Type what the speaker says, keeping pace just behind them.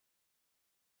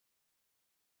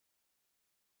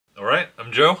Alright,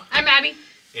 I'm Joe. I'm Abby.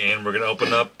 And we're going to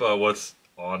open up what's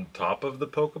on top of the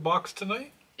Pokebox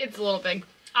tonight. It's a little big.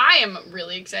 I am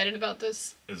really excited about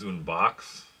this. Is it in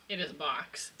box? It is a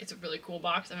box. It's a really cool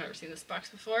box. I've never seen this box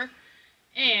before.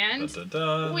 And Dun,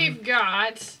 dun, dun. we've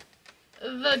got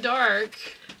the Dark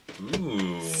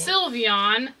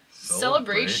Sylveon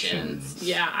Celebrations.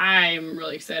 Yeah, I'm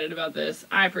really excited about this.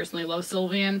 I personally love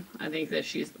Sylveon. I think that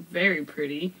she's very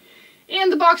pretty. And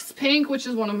the box is pink, which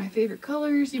is one of my favorite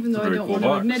colors, even though I don't want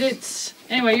to admit it.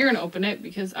 Anyway, you're going to open it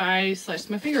because I sliced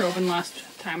my finger open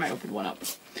last time I opened one up.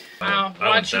 Wow,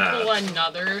 watch you pull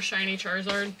another Shiny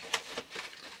Charizard.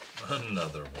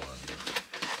 Another one.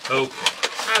 Okay.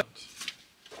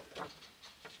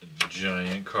 A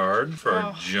giant card for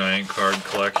our giant card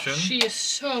collection. She is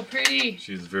so pretty.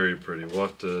 She's very pretty. We'll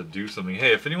have to do something.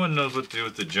 Hey, if anyone knows what to do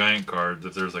with the giant cards,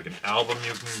 if there's like an album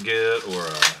you can get or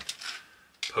a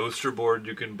poster board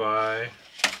you can buy,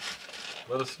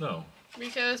 let us know.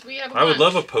 Because we have. I would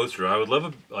love a poster. I would love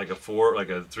a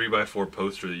 3x4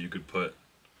 poster that you could put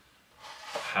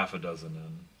half a dozen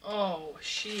in. Oh,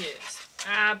 she is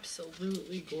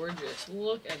absolutely gorgeous.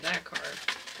 Look at that card.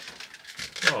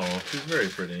 Oh, she's very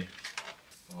pretty.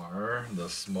 Are the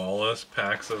smallest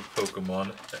packs of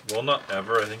Pokemon? Well, not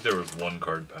ever. I think there was 1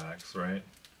 card packs, right?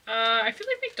 I feel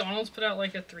like McDonald's put out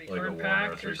like a 3-card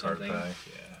pack or 3 card pack.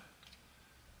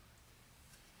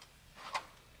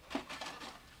 Yeah.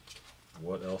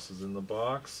 What else is in the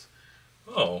box?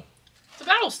 Oh. The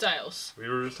Battle Styles. We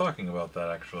were just talking about that,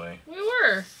 actually. We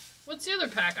were. What's the other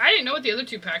pack? I didn't know what the other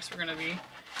 2 packs were going to be.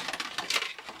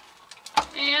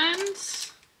 And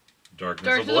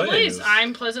Darkness Ablaze.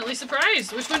 I'm pleasantly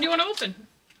surprised. Which one do you want to open?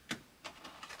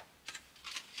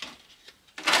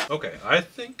 Okay, I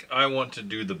think I want to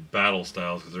do the Battle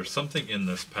Styles because there's something in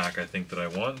this pack I think that I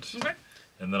want. Okay.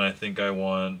 And then I think I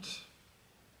want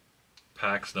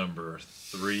packs number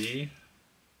 3.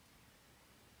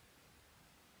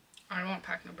 I want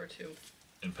pack number 2.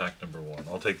 And pack number 1.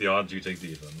 I'll take the odds, you take the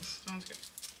evens. Sounds good.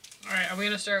 Alright, are we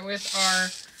going to start with our...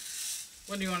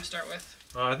 What do you want to start with?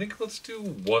 I think let's do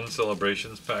 1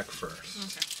 Celebrations pack first.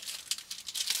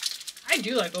 Okay. I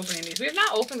do like opening these. We have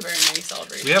not opened very many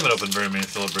Celebrations. We haven't opened very many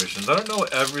Celebrations. I don't know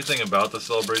everything about the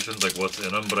Celebrations, like what's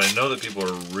in them, but I know that people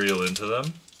are real into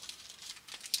them.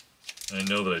 And I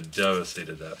know that I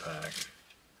devastated that pack.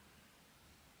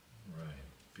 Right.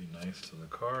 Be nice to the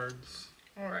cards.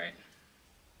 Alright.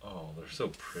 Oh, they're so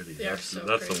pretty. That's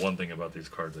the one thing about these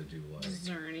cards I do like.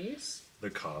 Xerneas.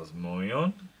 The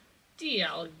Cosmoion.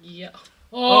 Dialga.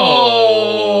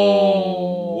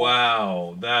 Oh!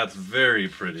 Wow, that's very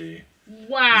pretty.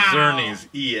 Wow. Xerneas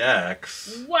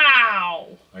EX.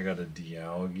 Wow. I got a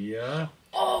Dialga.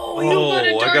 Oh, you got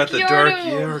a Dark I got the Dark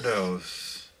Gyarados.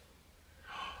 Gyarados.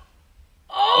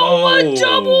 Oh, a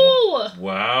double!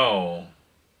 Wow.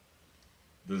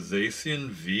 The Zacian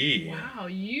V. Wow,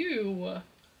 The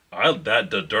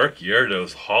Dark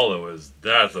Gyarados holo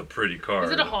that's a pretty card.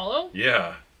 Is it a holo?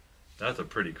 Yeah. That's a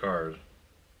pretty card.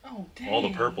 Oh, dang. All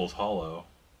the purple's holo.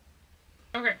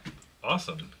 Okay.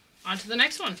 Awesome. On to the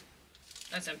next one.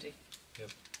 That's empty.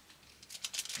 Yep.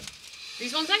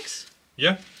 These ones next?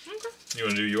 Yeah. Okay. You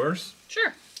want to do yours?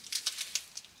 Sure.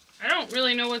 I don't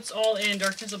really know what's all in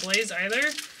Darkness Ablaze either.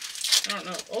 I don't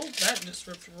know. Oh, that just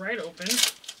ripped right open.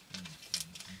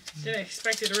 Didn't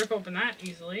expect it to rip open that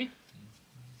easily.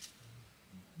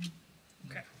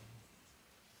 Okay.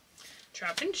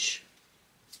 Trapinch.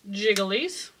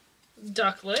 Jigglies.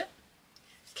 Ducklet.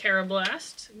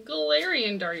 Carablast.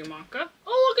 Galarian Darumaka.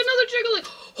 Oh, look, another Jiggly.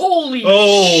 Holy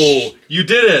Oh, you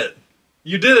did it.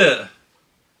 You did it.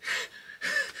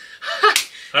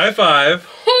 High five.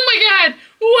 Oh my god.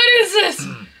 What is this?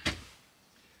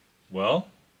 Well,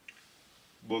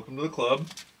 welcome to the club.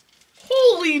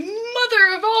 Holy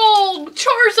mother of all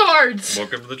Charizards.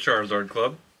 Welcome to the Charizard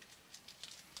Club.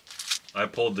 I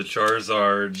pulled the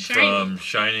Charizard from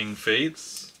Shining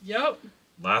Fates. Yep.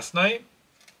 Last night.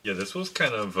 Yeah, this was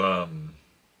kind of a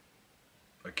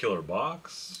killer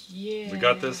box. Yeah. We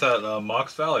got this at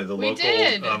Mox Valley, the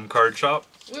local card shop.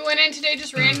 We went in today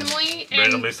just randomly. And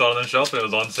randomly saw it on the shelf, and it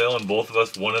was on sale, and both of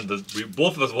us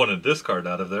wanted this card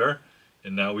out of there,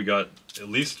 and now we got at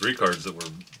least 3 cards that were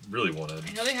really wanted.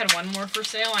 I know they had one more for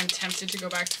sale. I'm tempted to go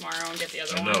back tomorrow and get the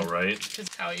other one. I know, right? Because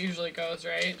how it usually goes,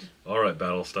 right? All right,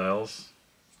 Battle Styles.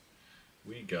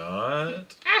 We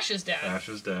got Ash's dad.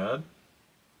 Ash's dad.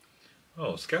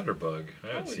 Oh, Scatterbug. I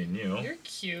haven't seen you. You're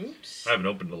cute. I haven't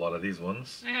opened a lot of these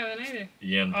ones. I haven't either.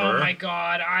 Yamper. Oh my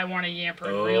god, I want a Yamper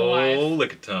in real life. Oh,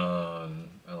 Lickitung.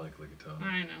 I like Lickitung.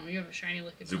 I know, you have a shiny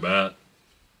Lickitung. Zubat.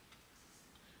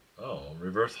 Oh,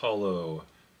 reverse holo.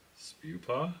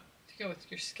 Spewpaw. To go with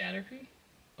your Scatterpie.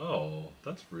 Oh,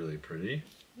 that's really pretty.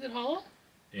 Is it hollow?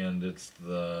 And it's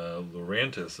the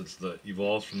Lurantis. It's the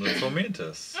evolves from the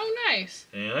Fomantis. Oh, nice.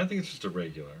 And I think it's just a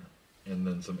regular. And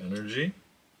then some energy.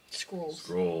 Scrolls.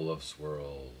 Scroll of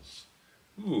Swirls.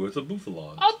 Ooh, it's a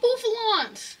Bouffalon. A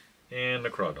Bouffalon. And a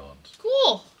Crawdaunt.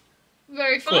 Cool.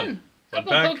 Very fun. Cool.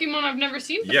 Couple Pokemon I've never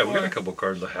seen before. Yeah, we got a couple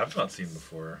cards I have not seen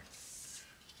before.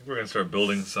 I think we're going to start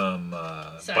building some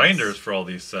binders for all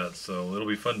these sets. So it'll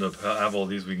be fun to have all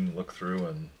these we can look through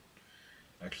and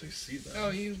actually see them. Oh,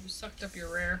 you sucked up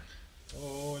your rare.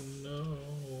 Oh no,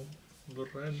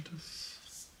 Lurantis.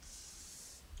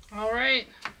 All right.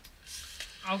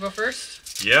 I'll go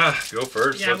first. Yeah, go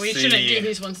first. Yeah, we shouldn't do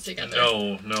these ones together.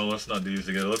 No, let's not do these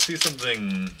together. Let's see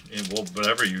something. Well,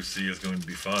 whatever you see is going to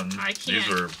be fun. I can't.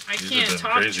 I these can't have been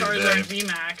top crazy Charizard today.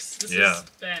 VMAX. This has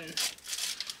been.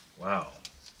 Wow.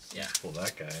 Yeah. Pull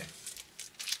that guy.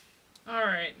 All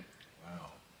right.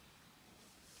 Wow.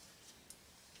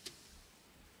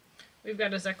 We've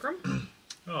got a Zekrom.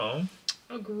 Oh.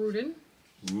 A Gruden.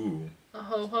 Ooh. A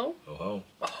Ho-Ho. Oh.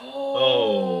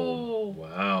 Oh.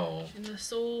 Wow. And a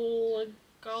Solgaleo.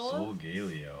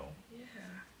 Solgaleo.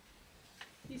 Yeah.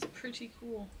 He's pretty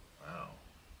cool. Wow.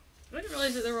 I didn't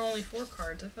realize that there were only 4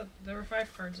 cards. I thought there were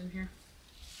 5 cards in here.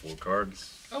 4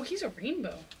 cards. Oh, he's a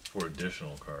rainbow. 4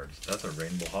 additional cards. That's a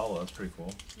rainbow hollow. That's pretty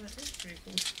cool. That is pretty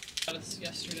cool. Got us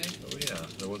yesterday. Oh yeah,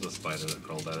 there was a spider that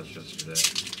crawled at us yesterday.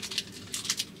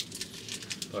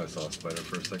 Thought I saw a spider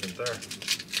for a second there.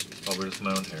 Probably just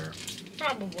my own hair.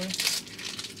 Probably.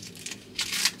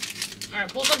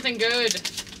 Alright, pull something good.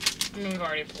 I mean, we've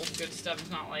already pulled good stuff. It's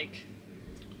not like...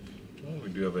 Well, we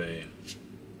do have a...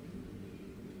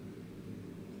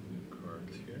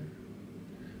 cards here.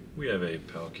 We have a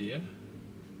Palkia.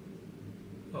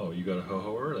 Oh, you got a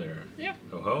Ho-Ho earlier. Yeah.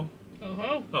 Ho-Ho?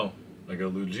 Ho-Ho. Oh, I got a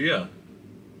Lugia.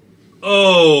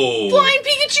 Oh! Flying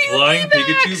Pikachu Flying VMAX!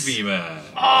 Pikachu VMAX.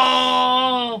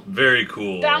 Oh! Very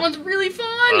cool. That one's really fun!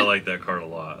 I like that card a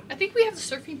lot. I think we have the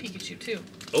Surfing Pikachu, too.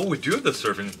 Oh, we do have the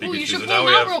Surfing Pikachu. Oh, you should so pull now them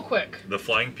we out have real quick. the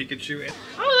Flying Pikachu.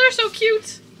 Oh, they're so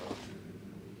cute!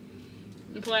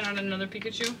 You pulling out another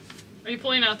Pikachu? Are you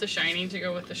pulling out the Shiny to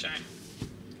go with the Shine?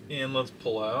 And let's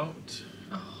pull out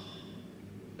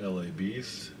LA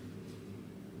Beast.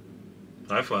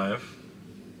 High five.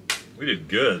 We did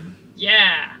good.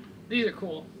 Yeah! These are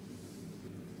cool.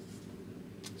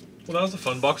 Well, that was a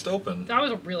fun box to open. That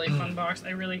was a really fun box.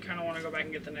 I really kind of want to go back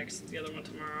and get the other one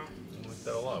tomorrow. I like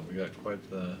that a lot. We got quite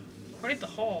the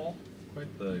haul.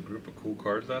 quite the group of cool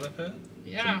cards out of it.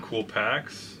 Yeah. Some cool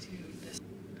packs.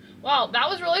 Well, that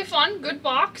was really fun. Good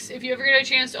box. If you ever get a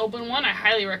chance to open one, I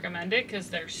highly recommend it because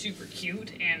they're super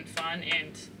cute and fun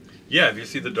and... Yeah, if you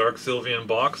see the Dark Sylveon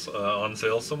box on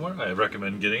sale somewhere, I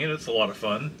recommend getting it. It's a lot of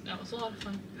fun. That was a lot of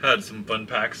fun. Had some fun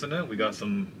packs in it. We got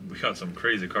some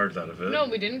crazy cards out of it. No,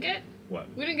 we didn't get? What?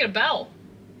 We didn't get a bell.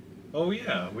 Oh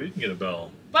yeah, we didn't get a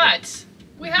bell. But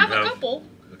we have a couple.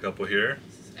 A couple here.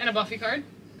 And a Buffy card.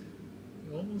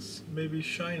 Almost maybe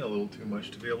shine a little too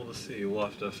much to be able to see. We'll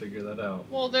have to figure that out.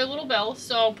 Well, they're little bells,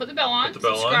 so put the bell on. Put the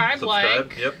bell subscribe, on. Subscribe.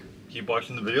 like. Yep. Keep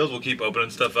watching the videos. We'll keep opening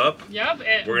stuff up. Yep.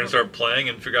 We're gonna start playing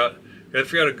and figure out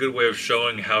a good way of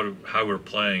showing how we're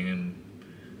playing, and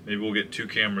maybe we'll get 2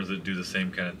 cameras that do the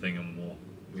same kind of thing, and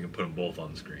we can put them both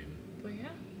on screen. But yeah.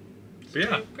 But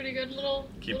yeah. Pretty good little.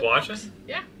 Keep little watching. box.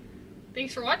 Yeah.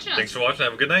 Thanks for watching us. Thanks for watching.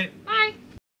 Have a good night. Bye.